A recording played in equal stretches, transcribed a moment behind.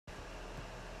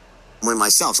money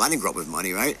myself, so I didn't grow up with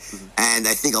money, right? And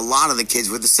I think a lot of the kids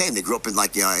were the same. They grew up in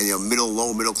like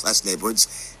low middle class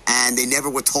neighborhoods, and they never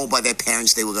were told by their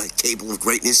parents they were capable of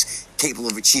greatness, capable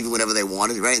of achieving whatever they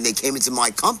wanted, right? And they came into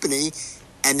my company.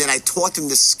 And then I taught them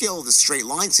the skill, the straight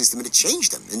line system, and it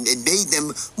changed them. And it made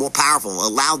them more powerful,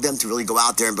 allowed them to really go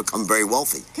out there and become very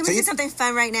wealthy. Can we do something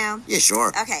fun right now? Yeah,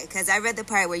 sure. Okay, because I read the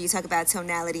part where you talk about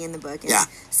tonality in the book and Yeah.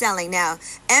 selling. Now,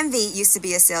 Envy used to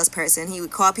be a salesperson. He would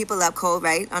call people up cold,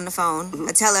 right, on the phone.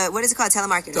 What is it called?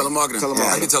 Telemarketing.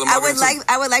 Telemarketing.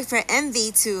 I would like for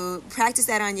Envy to practice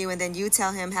that on you, and then you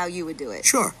tell him how you would do it.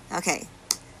 Sure. Okay.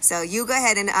 So you go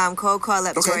ahead and cold call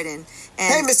up Jordan.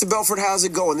 And hey, Mr. Belfort, how's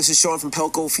it going? This is Sean from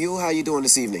Pelco Fuel. How you doing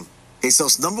this evening? Okay, so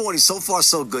number one, he's so far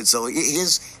so good. So he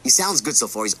sounds good so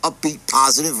far. He's upbeat,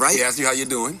 positive, right? He asked you how you're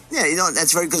doing. Yeah,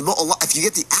 that's very good. If you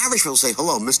get the average people say,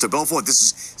 "Hello, Mr. Belfort,"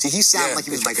 he sounded like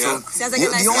he was my phone. Sounds like a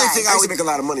nice guy. I used to make a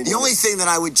lot of money. The only thing that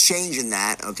I would change in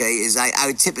that, okay, is I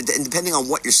would tip it, and depending on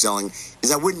what you're selling,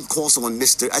 is I wouldn't call someone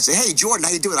Mr. I'd say, "Hey, Jordan,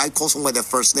 how you doing?" I'd call someone by their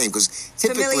first name because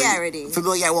typically familiarity.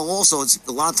 Well, also it's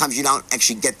a lot of times you don't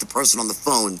actually get the person on the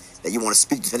phone that you want to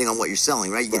speak, depending on what you're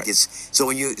selling, right? You get this. So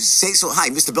when you say, "Hi,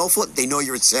 Mr. Belfort," they know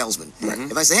you're a salesman.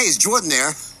 If I say, "Hey, is Jordan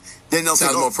there?" Then they'll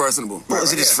Sounds think, more personable.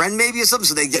 Is it his friend maybe or something?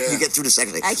 So you get through the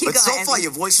second thing. But so far,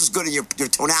 your voice was good and your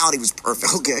tonality was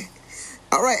perfect. Okay.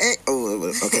 All right. Hey.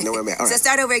 Okay. No, wait a minute. All right. So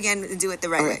start over again and do it the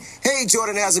right way. Hey,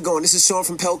 Jordan, how's it going? This is Sean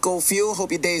from Pelco Fuel.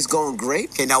 Hope your day's going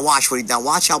great. Okay, now watch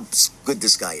how good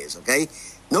this guy is, okay?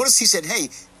 Notice he said, "Hey,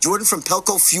 Jordan from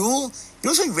Pelco Fuel." You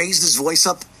notice how he raised his voice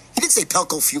up? He didn't say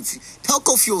Pelco Fuel.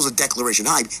 Pelco Fuel is a declaration.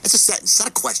 Hi, that's a sentence. It's not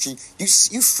a question.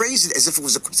 You phrased it as if it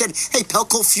was a question. Hey,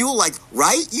 Pelco Fuel, like,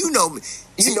 right? You know me.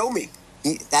 You know me.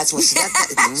 That's what.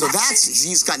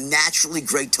 He's got naturally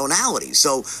great tonality.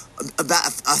 So about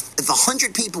if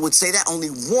 100 people would say that, only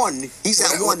one. He's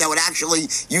that one that would actually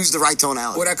use the right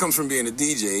tonality. Well, that comes from being a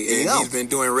DJ, and he's been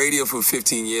doing radio for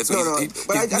 15 years. So I did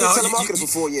telemarketing for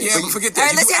 4 years. Yeah, but forget that. All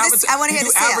right, let's hear this. I want to hear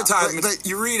the sale. Advertisements.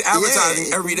 You read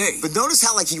advertising every day. But notice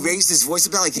how he raised his voice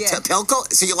about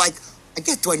Pelco. So you're like,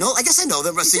 do I know? I guess I know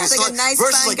them. He sounds like a nice,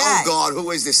 fun guy. Oh God, who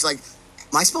is this? Like,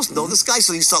 am I supposed to know this guy?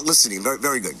 So you start listening. Very,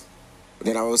 very good.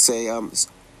 Then I would say,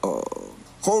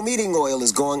 home heating oil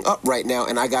is going up right now,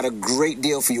 and I got a great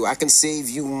deal for you. I can save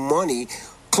you money,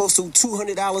 close to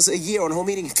 $200 a year on home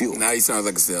heating fuel. Now he sounds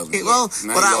like a salesman. Well,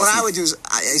 what I would do is,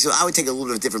 I would take a little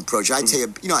bit of a different approach. I'd tell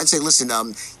you, I'd say, listen,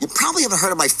 you probably haven't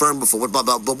heard of my firm before, but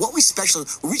what we're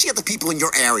reaching out to people in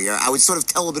your area. I would sort of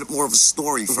tell a bit more of a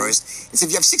story first, and say,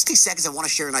 if you have 60 seconds, I want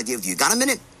to share an idea with you. Got a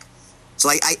minute? So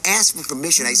I ask for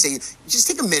permission. I say, just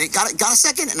take a minute. Got a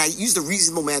second? And I use the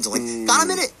reasonable manner. Like, got a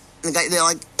minute? And they're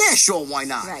like, yeah, sure, why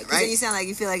not? Right? Then you sound like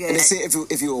you feel like And they say,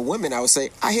 if you were a woman, I would say,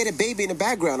 I hear the baby in the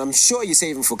background. I'm sure you're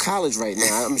saving for college right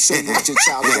now. I'm sure you want your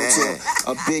child to go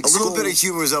to a big school. A little bit of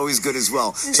humor is always good as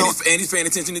well. So, and he's paying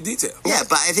attention to detail. Yeah,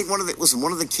 but I think one of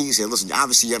the keys here, listen,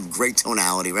 obviously you have great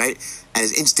tonality, right? And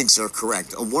his instincts are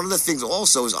correct. One of the things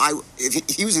also is if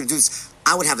he was going to do this,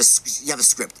 I would have you have a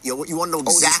script. You want to know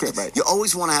exactly. Script, right. You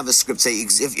always want to have a script. Say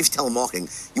if telemarketing,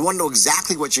 you want to know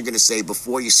exactly what you're going to say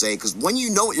before you say. Because when you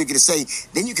know what you're going to say,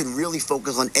 then you can really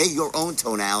focus on A, your own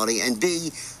tonality, and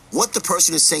B, what the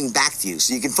person is saying back to you.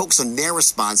 So you can focus on their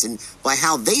response, and by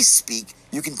how they speak,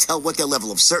 you can tell what their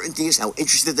level of certainty is, how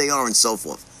interested they are, and so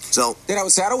forth. So then I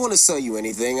would say, I don't want to sell you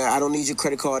anything. I don't need your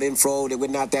credit card info. We're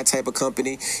not that type of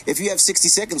company. If you have 60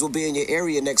 seconds, we'll be in your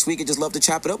area next week and just love to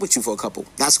chop it up with you for a couple.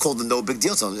 That's called the no big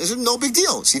deal tone. It's no big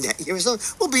deal. See,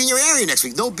 we'll be in your area next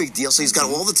week. No big deal. So he's got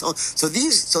all the tone.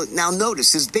 So now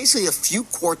notice, there's basically a few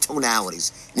core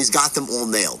tonalities, and he's got them all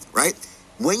nailed, right?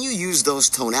 When you use those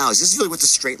tonalities, this is really what the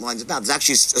straight line's about. There's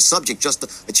actually a subject, just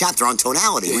a chapter on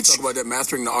tonality. Yeah, we talk about that,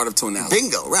 mastering the art of tonality.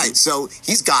 Bingo, right. So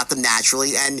he's got them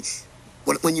naturally, and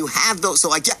when you have those,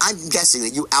 so I'm guessing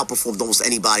that you outperformed almost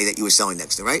anybody that you were selling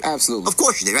next to, right? Absolutely. Of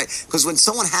course you did, right? Because when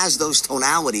someone has those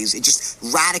tonalities, it just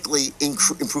radically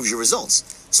improves your results.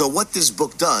 So what this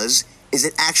book does is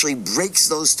it actually breaks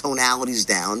those tonalities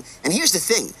down. And here's the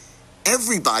thing.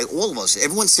 Everybody, all of us,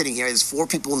 everyone sitting here, there's 4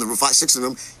 people in the room, 5, 6 in the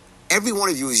room, every one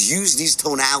of you has used these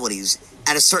tonalities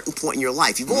at a certain point in your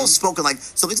life. You've all spoken like,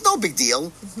 so it's no big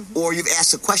deal, or you've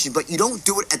asked a question, but you don't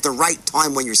do it at the right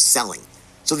time when you're selling.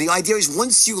 So the idea is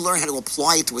once you learn how to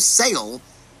apply it to a sale,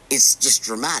 it's just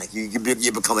dramatic. You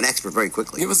become an expert very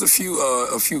quickly. Give us a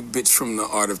few bits from the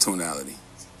art of tonality.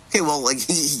 Okay, well, like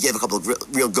he gave a couple of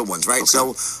real good ones, right? Okay.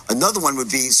 So another one would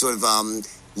be sort of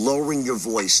lowering your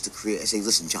voice to create. I say,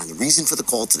 listen, John, the reason for the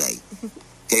call today.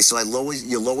 Okay, so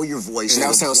you lower your voice. And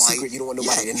that sounds secret. You don't want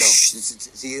nobody to know.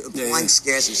 So you're applying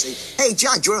scarcity. Say, hey,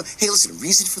 John, Jordan, hey, listen,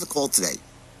 reason for the call today.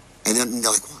 And then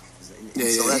they're like, what?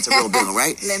 So that's a real big one,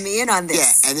 right? Let me in on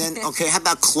this. Yeah, and then, okay, how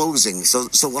about closing? So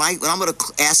when I'm going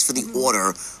to ask for the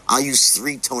order, I'll use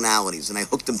 3 tonalities, and I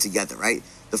hook them together, right?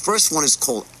 The first one is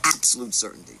called absolute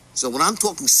certainty. So when I'm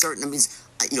talking certain, it means,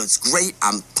 it's great.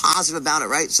 I'm positive about it,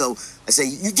 right? So I say,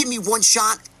 you give me one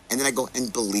shot, and then I go,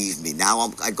 and believe me.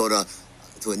 Now I go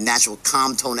to a natural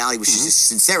calm tonality, which is just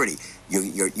sincerity.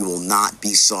 You will not be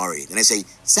sorry. Then I say,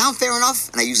 sound fair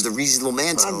enough? And I use the reasonable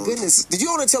man tone. My goodness. Did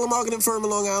you own a telemarketing firm in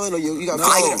Long Island? Or you got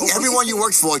everyone you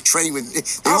worked for, trained with.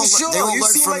 I'm sure. You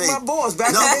seem like my boss. Back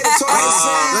in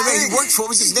the day, he worked for, what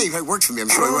was his name? He worked for me, I'm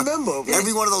sure. I remember.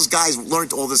 Every one of those guys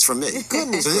learned all this from me.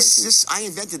 Goodness. So I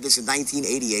invented this in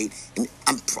 1988, and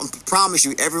I promise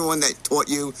you, everyone that taught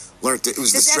you learned it. It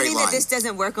was the straight line. Does that mean that this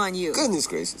doesn't work on you? Goodness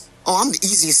gracious. Oh, I'm the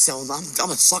easiest seller.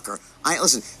 I'm a sucker.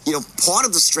 Listen, part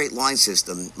of the straight line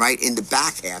system, right, in the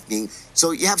back half being,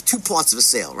 so you have 2 parts of a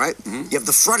sale, right? You have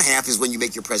the front half is when you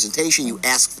make your presentation, you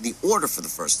ask for the order for the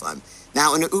first time.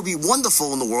 Now, and it would be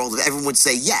wonderful in the world if everyone would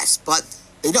say yes, but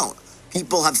they don't.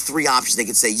 People have 3 options. They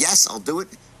can say, yes, I'll do it.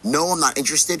 No, I'm not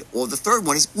interested. Or the third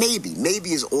one is maybe.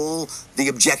 Maybe is all the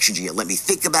objections you get. Let me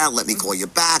think about it. Let me call you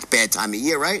back. Bad time of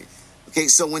year, right? Okay,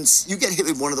 so when you get hit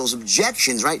with one of those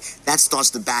objections, right, that starts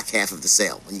the back half of the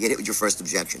sale, when you get hit with your first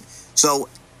objection. So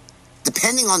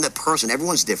depending on the person,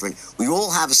 everyone's different. We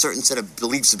all have a certain set of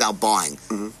beliefs about buying.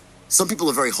 Some people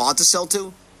are very hard to sell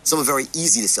to. Some are very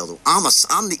easy to sell to. I'm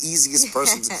the easiest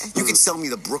person. You can sell me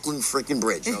the Brooklyn freaking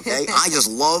Bridge, okay? I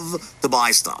just love to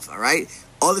buy stuff, all right?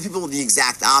 Other people are the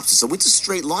exact opposite. So with the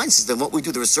straight line system, what we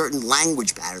do, there are certain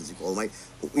language patterns, we call them, right?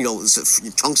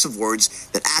 Chunks of words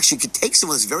that actually could take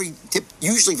someone that's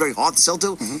usually very hard to sell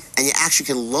to, and you actually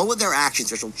can lower their action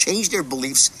threshold, change their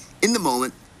beliefs in the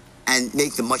moment, and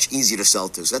make them much easier to sell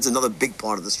to. So that's another big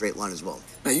part of the straight line as well.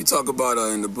 Now, you talk about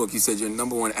in the book, you said your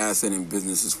number one asset in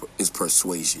business is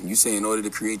persuasion. You say in order to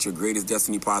create your greatest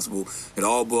destiny possible, it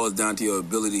all boils down to your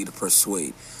ability to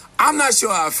persuade. I'm not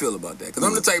sure how I feel about that, because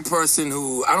I'm the type of person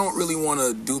who, I don't really want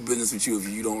to do business with you if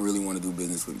you don't really want to do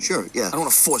business with me. Sure, yeah. I don't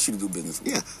want to force you to do business with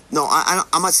me. Yeah. No,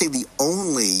 I'm not saying the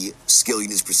only skill you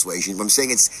need is persuasion, but I'm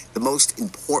saying it's the most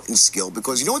important skill,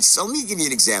 because let me give you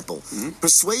an example.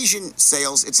 Persuasion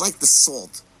sales, it's like the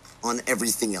salt on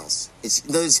everything else.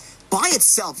 By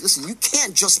itself, listen, you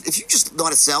can't if you just know how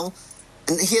to sell,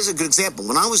 and here's a good example.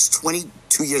 When I was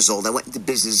 22 years old, I went into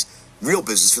business, real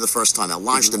business, for the first time. I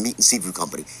launched a meat and seafood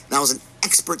company. And I was an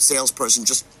expert salesperson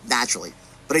just naturally.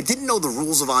 But I didn't know the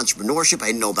rules of entrepreneurship. I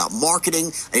didn't know about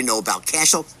marketing. I didn't know about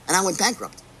cash flow. And I went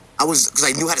bankrupt. Because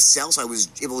I knew how to sell, so I was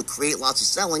able to create lots of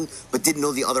selling, but didn't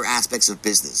know the other aspects of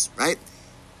business, right?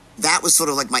 That was sort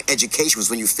of like my education,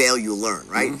 was when you fail, you learn,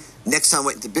 right? Next time I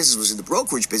went into business was in the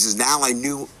brokerage business. Now I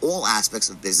knew all aspects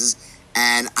of business,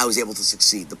 and I was able to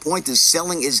succeed. The point is,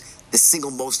 selling is the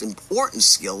single most important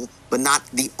skill, but not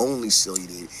the only skill you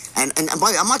need. And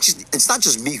by the way, it's not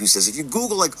just me who says, if you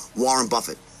Google like Warren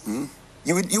Buffett,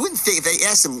 you wouldn't think, if they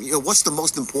asked him, what's the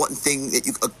most important thing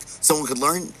that someone could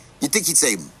learn, you'd think he'd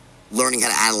say learning how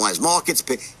to analyze markets.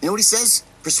 You know what he says?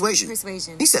 Persuasion.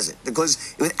 He says it,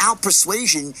 because without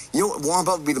persuasion, Warren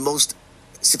Buffett would be the most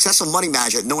successful money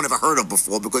manager that no one ever heard of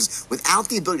before, because without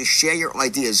the ability to share your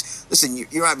ideas, listen, you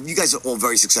guys are all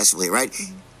very successful here, right?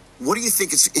 What do you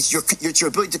think? It's your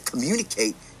ability to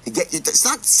communicate, it's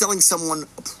not selling someone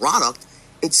a product.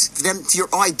 It's them to your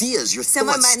ideas, your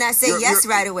Someone thoughts. might not say yes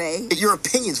right away. Your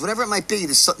opinions, whatever it might be,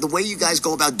 the way you guys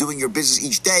go about doing your business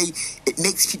each day, it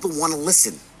makes people want to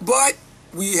listen. But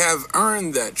we have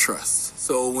earned that trust.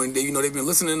 So when they've been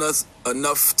listening to us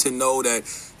enough to know that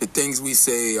the things we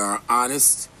say are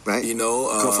honest. Right.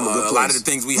 Come from a good place. A lot of the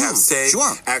things we have said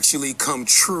actually come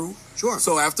true. Sure.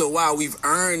 So after a while, we've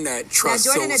earned that trust.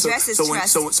 Now, Jordan addresses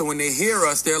trust. So when they hear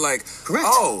us, they're like, correct.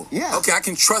 Oh, yeah. Okay, I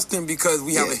can trust them because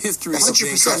we have a history of being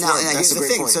trustworthy. Now, here's the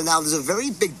thing. So now there's a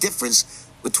very big difference.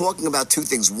 We're talking about 2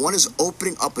 things. One is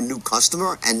opening up a new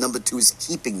customer, and number 2 is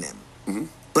keeping them.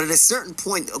 But at a certain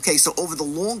point, okay, so over the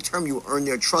long term, you earn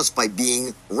their trust by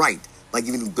being right, by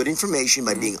giving them good information,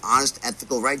 by being honest,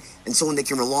 ethical, right, and someone they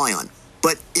can rely on.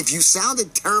 But if you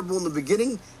sounded terrible in the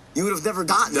beginning, you would have never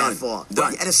gotten that far.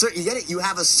 At a certain, you get it? You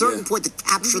have a certain point to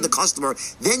capture the customer,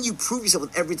 then you prove yourself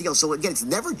with everything else. So again, it's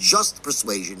never just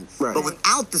persuasion, but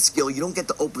without the skill, you don't get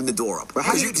to open the door up. But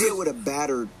how do you deal with a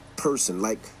battered person?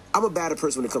 Like, I'm a better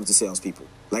person when it comes to salespeople.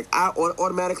 Like, I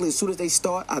automatically, as soon as they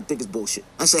start, I think it's bullshit.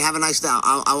 I say, have a nice day.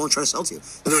 I won't try to sell to you.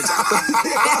 In other words,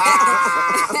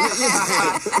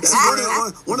 this is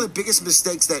one of the biggest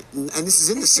mistakes that, and this is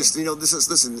in the system. You know, this is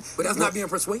listen. But that's not being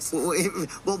persuasive.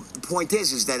 Well, the point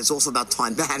is that it's also about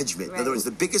time management. Right. In other words,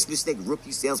 the biggest mistake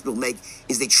rookie salespeople make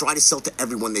is they try to sell to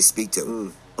everyone they speak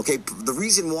to. Okay, the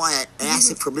reason why I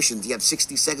ask permission, do you have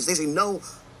 60 seconds? They say no.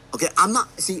 Okay, I'm not.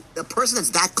 See, a person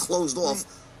that's that closed off.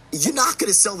 You're not going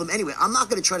to sell them anyway. I'm not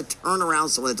going to try to turn around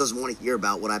someone that doesn't want to hear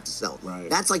about what I have to sell. Right.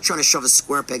 That's like trying to shove a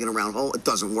square peg in a round hole. It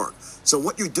doesn't work. So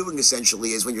what you're doing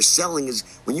essentially is when you're selling is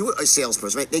when you were a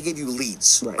salesperson, right? They gave you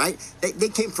leads, right? They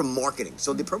came from marketing.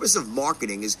 So the purpose of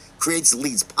marketing is creates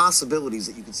leads, possibilities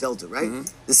that you can sell to, right?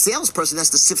 The salesperson has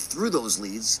to sift through those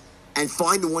leads and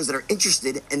find the ones that are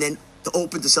interested and then to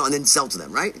open to sell and then sell to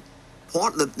them, right?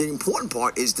 The important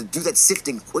part is to do that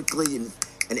sifting quickly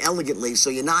and elegantly so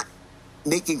you're not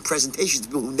making presentations to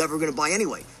people who are never going to buy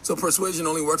anyway. So persuasion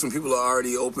only works when people are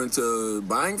already open to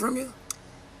buying from you?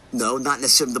 No, not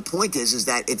necessarily. The point is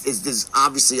that there's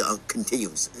obviously a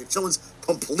continuum. If someone's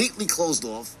completely closed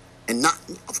off and not,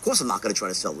 of course I'm not going to try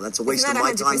to sell them. That's a waste of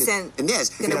my time. And yes,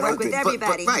 going to work with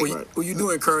everybody. Well, you do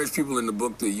encourage people in the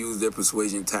book to use their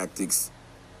persuasion tactics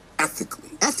ethically.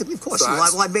 Ethically, of course.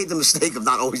 So I made the mistake of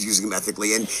not always using them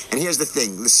ethically. And here's the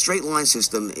thing. The straight line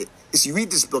system, if you read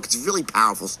this book, it's really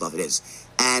powerful stuff, it is.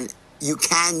 And you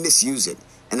can misuse it.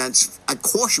 And I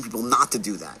caution people not to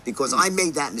do that because I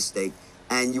made that mistake.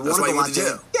 And you That's want to why go you went to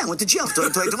jail. Yeah, I went to jail. I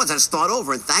had to start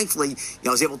over, and thankfully, I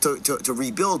was able to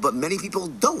rebuild. But many people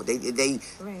don't.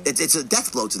 It's a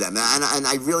death blow to them. And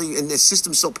I really, and the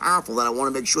system's so powerful that I want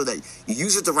to make sure that you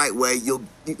use it the right way.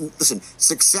 Listen.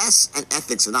 Success and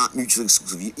ethics are not mutually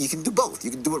exclusive. You can do both.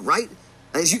 You can do it right.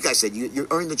 As you guys said, you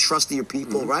earn the trust of your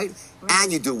people, right?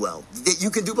 And you do well. You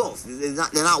can do both.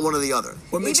 They're not one or the other.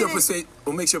 What makes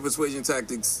your persuasion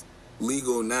tactics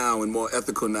legal now and more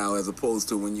ethical now as opposed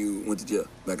to when you went to jail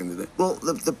back in the day? Well,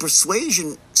 the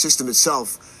persuasion system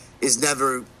itself is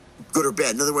never good or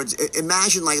bad. In other words,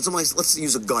 imagine like it's almost, let's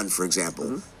use a gun for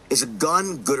example. Is a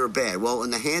gun good or bad? Well, in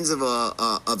the hands of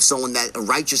someone that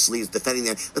righteously is defending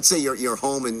that, let's say you're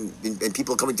home and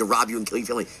people are coming to rob you and kill your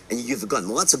family, and you use a gun.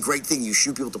 Well, that's a great thing. You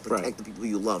shoot people to protect the people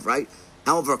you love, right?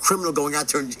 However, a criminal going out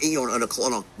there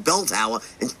on a bell tower,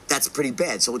 and that's pretty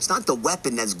bad. So it's not the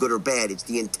weapon that's good or bad. It's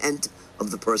the intent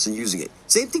of the person using it.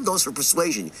 Same thing goes for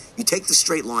persuasion. You take the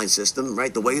straight line system,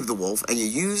 right, the way of the wolf, and you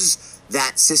use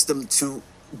that system to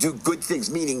do good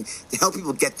things, meaning to help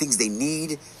people get things they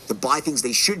need, to buy things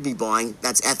they should be buying.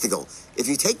 That's ethical. If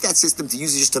you take that system to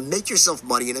use it just to make yourself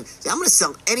money and say, I'm going to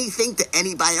sell anything to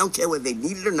anybody, I don't care whether they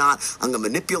need it or not, I'm going to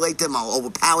manipulate them, I'll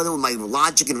overpower them with my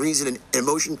logic and reason and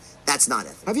emotion, that's not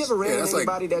ethical. Have you ever ran into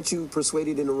anybody that you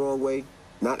persuaded in the wrong way,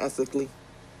 not ethically?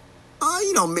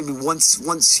 Maybe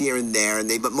once here and there,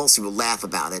 but most people laugh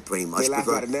about it pretty much. They laugh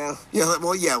about it now? Yeah,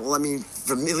 well, I mean,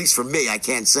 at least for me, I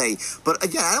can't say. But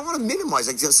again, I don't want to minimize.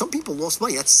 Like, some people lost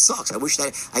money. That sucks. I wish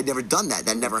that I'd never done that.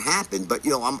 That never happened. But,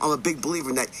 I'm a big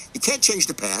believer in that you can't change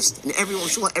the past. And everyone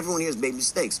here has made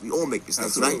mistakes. We all make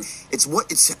mistakes, Absolutely. right? It's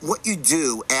what you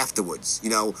do afterwards.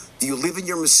 Do you live in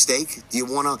your mistake? Do you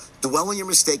want to dwell on your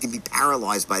mistake and be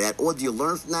paralyzed by that? Or do you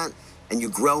learn from that? And you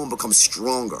grow and become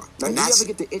stronger. Now, and do you ever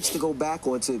get the itch to go back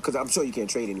onto? Because I'm sure you can't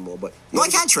trade anymore. But I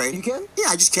can trade. You can? Yeah,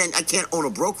 I just can't. I can't own a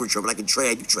brokerage firm, but I can trade.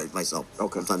 I do trade myself.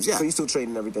 Okay. Sometimes, yeah. So you still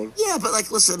trading everything? Yeah, but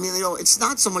listen. I mean, it's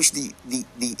not so much the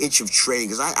itch of trading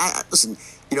because I listen.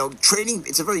 Trading,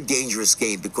 it's a very dangerous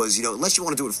game because unless you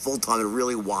want to do it full time and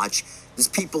really watch. There's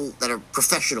people that are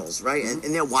professionals, right?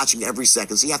 And they're watching every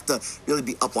second. So you have to really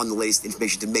be up on the latest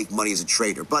information to make money as a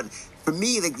trader. But for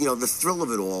me, the thrill of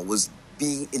it all was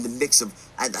being in the mix of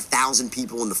 1,000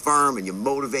 people in the firm and you're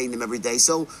motivating them every day.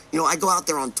 So, I go out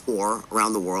there on tour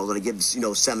around the world and I give,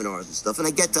 seminars and stuff. And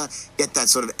I get that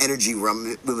sort of energy where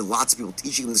I'm with lots of people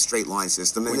teaching them the straight line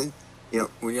system. And then,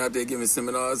 when you're out there giving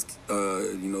seminars,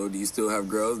 do you still have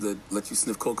girls that let you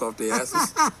sniff coke off their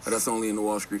asses? Or that's only in the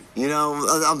Wall Street?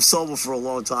 I'm sober for a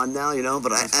long time now,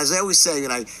 but as I always say,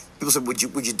 people say, would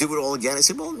you do it all again? I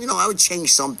said, well, I would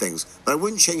change some things, but I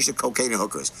wouldn't change the cocaine and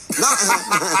hookers.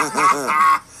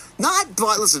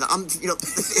 But listen, I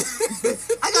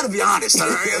got to be honest. All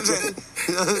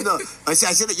right? No, I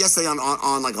said it yesterday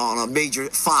on a major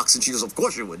Fox, and she goes, "Of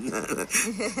course you wouldn't."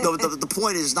 No, the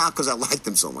point is not because I like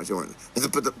them so much,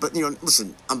 but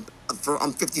listen, I'm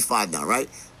 55 now, right?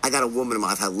 I got a woman in my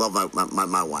life. I love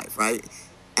my wife, right?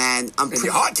 And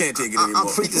your heart can't take it anymore.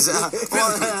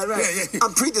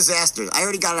 I'm pre-disaster. I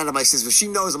already got it out of my system. She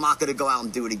knows I'm not going to go out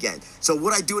and do it again. So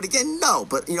would I do it again? No.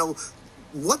 But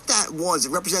what that was,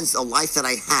 it represents a life that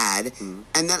I had,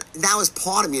 and then now as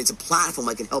part of me, it's a platform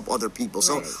I can help other people.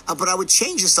 So, Right. but I would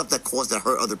change the stuff that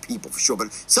hurt other people for sure.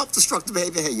 But self-destructive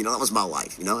behavior, hey, that was my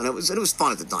life, and it was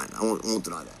fun at the time. I won't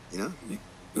deny that,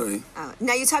 Go ahead.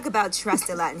 Now you talk about trust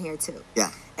a lot in here too.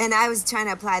 Yeah. And I was trying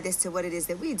to apply this to what it is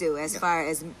that we do as far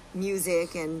as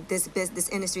music and this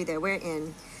industry that we're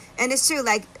in. And it's true,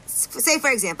 like, say,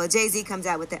 for example, Jay-Z comes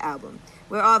out with the album.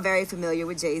 We're all very familiar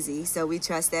with Jay-Z, so we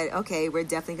trust that, okay, we're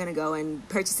definitely going to go and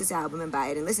purchase this album and buy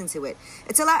it and listen to it.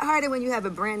 It's a lot harder when you have a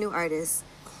brand new artist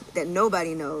that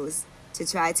nobody knows to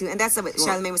try to, and that's what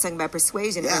Charlamagne was talking about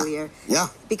persuasion earlier. Yeah.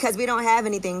 Because we don't have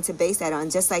anything to base that on.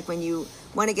 Just like when you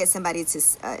want to get somebody to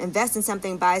invest in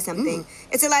something, buy something,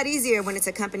 it's a lot easier when it's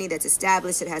a company that's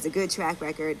established, that has a good track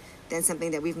record, than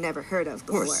something that we've never heard of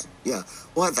before. Of course. Yeah.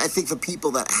 Well, I think for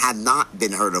people that have not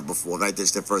been heard of before, right, this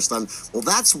is their first time, well,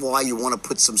 that's why you want to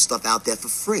put some stuff out there for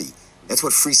free. That's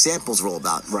what free samples are all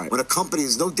about. Right. When a company,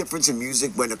 there's no difference in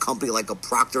music when a company like a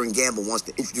Procter & Gamble wants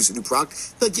to introduce a new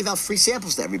product, they'll give out free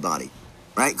samples to everybody.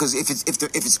 Right, because if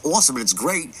it's awesome and it's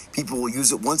great, people will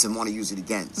use it once and want to use it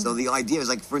again. So the idea is,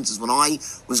 like, for instance, when I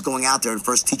was going out there and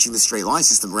first teaching the straight line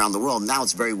system around the world, now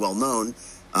it's very well known.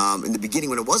 In the beginning,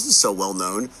 when it wasn't so well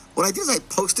known, what I did is I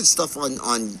posted stuff on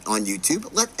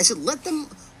YouTube. I said, let them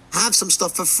have some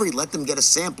stuff for free. Let them get a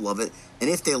sample of it, and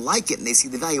if they like it and they see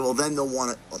the value, well, then they'll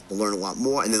want to learn a lot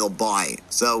more, and then they'll buy it.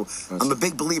 So I'm a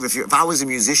big believer. If I was a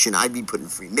musician, I'd be putting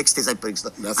free mixtapes. I'd put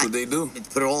stuff. That's what they do.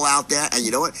 Put it all out there, and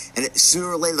you know what? And sooner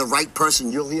or later, the right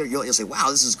person you'll say,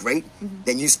 "Wow, this is great."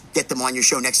 Then you get them on your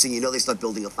show. Next thing you know, they start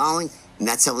building a following, and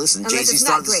that's how. Listen, Unless Jay-Z it's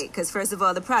not started. great, because first of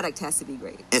all, the product has to be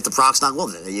great. And if the product's not well,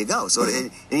 then there you go. So at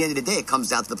the end of the day, it comes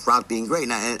down to the product being great.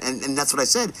 And that's what I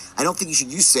said. I don't think you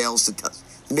should use sales to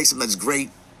make something that's great.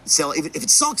 Sell if it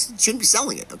sucks, you shouldn't be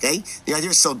selling it. Okay, the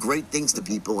idea is to sell great things to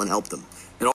people and help them.